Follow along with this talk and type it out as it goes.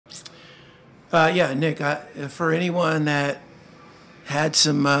Yeah, Nick, for anyone that had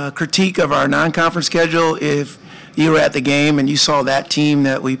some critique of our non-conference schedule, if you were at the game and you saw that team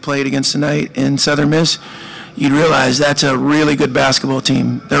that we played against tonight in Southern Miss, you'd realize that's a really good basketball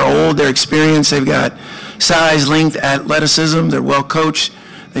team. They're old, they're experienced, they've got size, length, athleticism, they're well coached,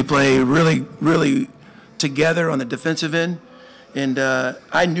 they play really, really together on the defensive end. And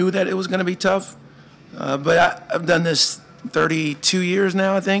I knew that it was going to be tough, but I've done this 32 years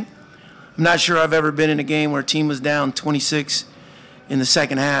now, I think. I'm not sure I've ever been in a game where a team was down 26 in the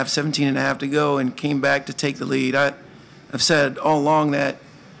second half, 17 and a half to go, and came back to take the lead. I've said all along that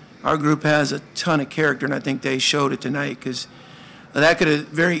our group has a ton of character, and I think they showed it tonight, because that could have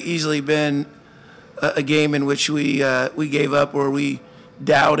very easily been a game in which we gave up or we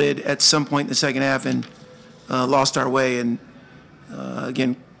doubted at some point in the second half and lost our way. And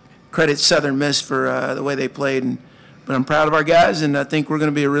again, credit Southern Miss for the way they played. But I'm proud of our guys, and I think we're going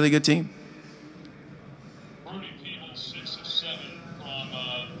to be a really good team. Brody Peebles, 6 of 7 from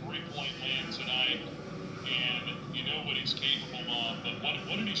three-point land tonight, and you know what he's capable of. But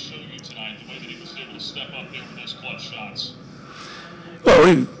what did he show you tonight, the way that he was able to step up there with those clutch shots?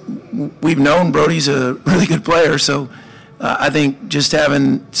 Well, we've known Brody's a really good player, so I think just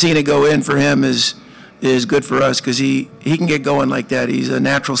seeing it go in for him is good for us, because he can get going like that. He's a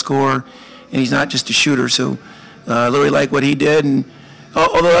natural scorer, and he's not just a shooter. So I really like what he did. And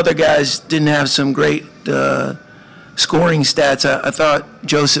although other guys didn't have some great scoring stats, I thought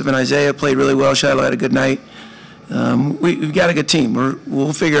Joseph and Isaiah played really well. Shiloh had a good night. We've got a good team.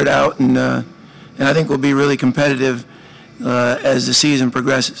 We'll figure it out, and I think we'll be really competitive as the season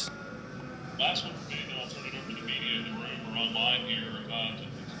progresses. Last one for me, then I'll turn it over to the media in the room or online here.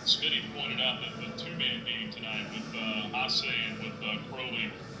 Smitty pointed out that the two-man game tonight with Hasse and with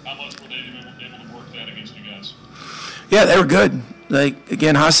Crowley, how much were they able to work that against you guys? Yeah, they were good. Like,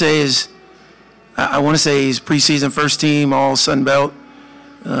 again, Hasse is, I want to say he's preseason first team, all Sun Belt.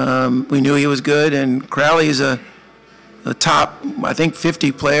 We knew he was good, and Crowley is a top, I think,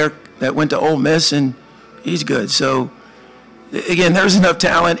 50 player that went to Ole Miss, and he's good. So, again, there's enough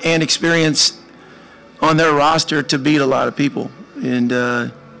talent and experience on their roster to beat a lot of people. And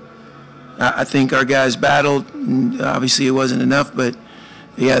I think our guys battled. And obviously, it wasn't enough, but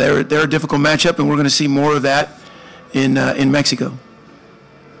yeah, they're a difficult matchup, and we're going to see more of that in Mexico.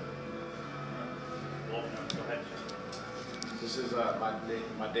 This is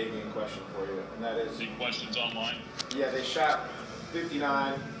my Davian question for you, and that is. Any questions online? Yeah, they shot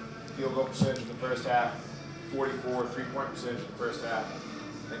 59 field goal percentage in the first half, 44 three-point percentage in the first half.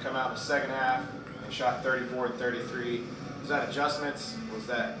 They come out in the second half, and they shot 34 and 33. Was that adjustments? Was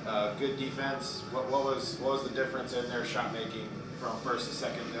that good defense? What was the difference in their shot making from first to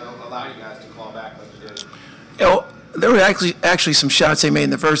second to allow you guys to claw back like you did? You know, there were actually some shots they made in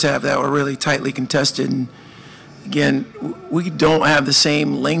the first half that were really tightly contested. And again, we don't have the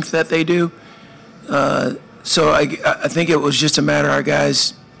same length that they do. So I think it was just a matter of our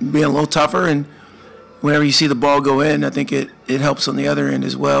guys being a little tougher, and whenever you see the ball go in, I think it helps on the other end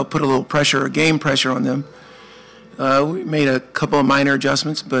as well, put a little pressure or game pressure on them. We made a couple of minor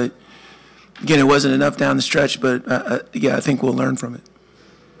adjustments, but again, it wasn't enough down the stretch, but yeah, I think we'll learn from it.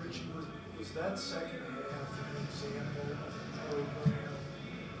 Richie, was that second half an example of a program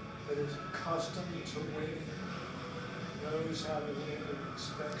that is accustomed to winning, knows how to win, and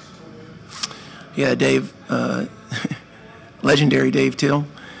expects to win? Yeah, Dave, legendary Dave Till.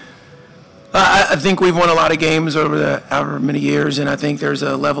 I think we've won a lot of games over however many years, and I think there's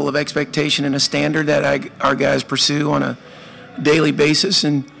a level of expectation and a standard that our guys pursue on a daily basis,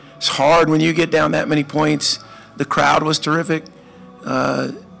 and it's hard when you get down that many points. The crowd was terrific.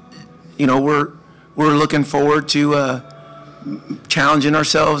 You know, we're looking forward to challenging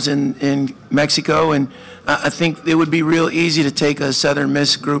ourselves in Mexico, and I think it would be real easy to take a Southern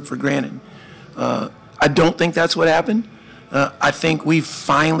Miss group for granted. I don't think that's what happened. I think we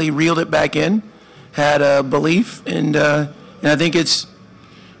finally reeled it back in, had a belief, and I think it's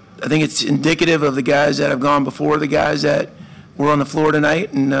indicative of the guys that have gone before, the guys that were on the floor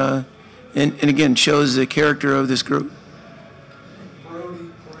tonight, and again shows the character of this group. Brody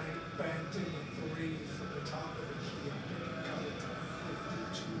banked in the three from the top of the key. I think it got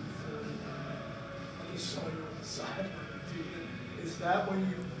it to 52-49. He saw you on the sideline. Is that when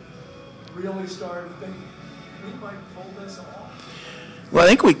you really started thinking we might pull this off? Well, I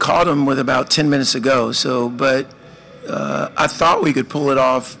think we caught him with about 10 minutes ago. So, but I thought we could pull it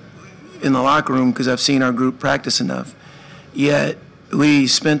off in the locker room because I've seen our group practice enough. Yet we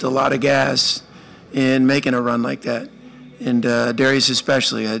spent a lot of gas in making a run like that, and Darius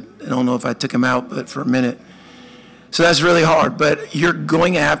especially. I don't know if I took him out, but for a minute. So that's really hard, but you're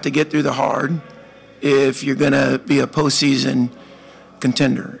going to have to get through the hard if you're going to be a postseason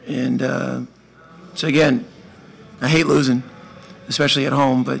contender. And so again, I hate losing, especially at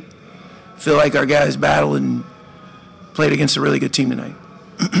home, but feel like our guys battled and played against a really good team tonight.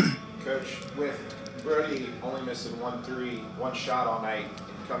 Coach, with Brody only missing 1 shot all night, and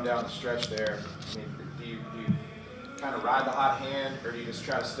you come down the stretch there, I mean, do you kind of ride the hot hand, or do you just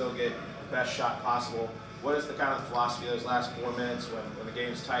try to still get the best shot possible? What is the kind of philosophy of those last 4 minutes when the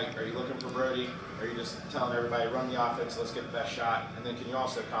game's tight? Are you looking for Brody? Or are you just telling everybody, run the offense, let's get the best shot? And then can you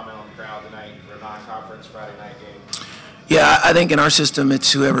also comment on the crowd tonight for a non-conference Friday night game? Yeah, I think in our system,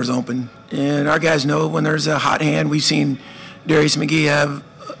 it's whoever's open. And our guys know when there's a hot hand. We've seen Darius McGee have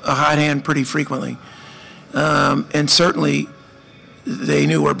a hot hand pretty frequently. And certainly, they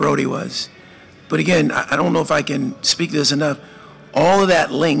knew where Brody was. But again, I don't know if I can speak this enough. All of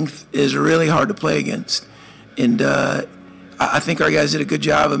that length is really hard to play against. And I think our guys did a good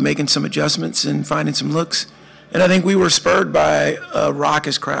job of making some adjustments and finding some looks. And I think we were spurred by a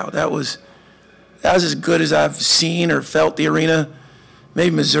raucous crowd. That was as good as I've seen or felt the arena.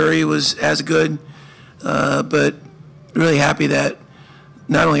 Maybe Missouri was as good. But really happy that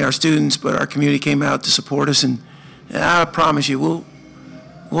not only our students but our community came out to support us. And I promise you, we'll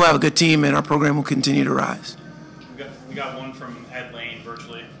have a good team and our program will continue to rise. We got one from Ed Lane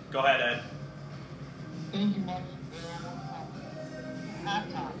virtually. Go ahead, Ed. Thank you, Mike.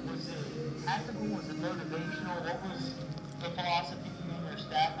 Halftime, was it motivational? What was the philosophy you and your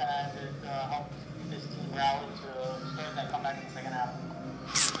staff had that helped this team rally to start that comeback in the second half?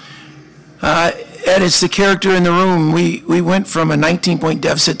 Ed, it's the character in the room. We went from a 19-point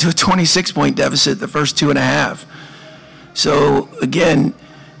deficit to a 26-point deficit the first 2.5. So, again,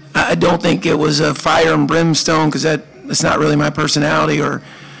 I don't think it was a fire and brimstone because that's not really my personality or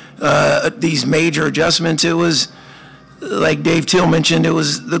these major adjustments. It was, like Dave Teal mentioned, it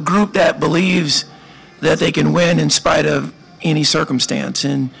was the group that believes that they can win in spite of any circumstance.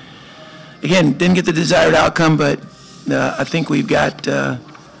 And, again, didn't get the desired outcome, but I think we've got a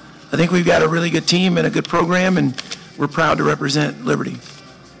really good team and a good program, and we're proud to represent Liberty.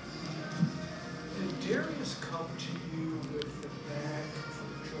 Did Darius come to you with the bag for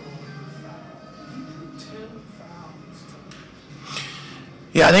drawing fouls? He drew 10 fouls tonight.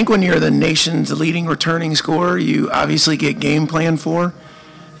 Yeah, I think when you're the nation's leading returning scorer, you obviously get game plan for,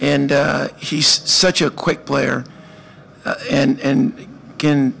 and he's such a quick player and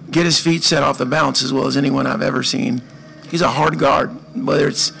can get his feet set off the bounce as well as anyone I've ever seen. He's a hard guard, whether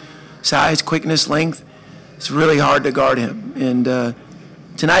it's size, quickness, length. It's really hard to guard him. And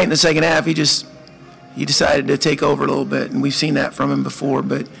tonight in the second half, he decided to take over a little bit, and we've seen that from him before.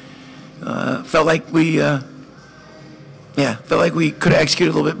 But felt like we could have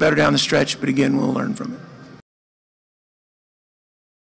executed a little bit better down the stretch. But again, we'll learn from it.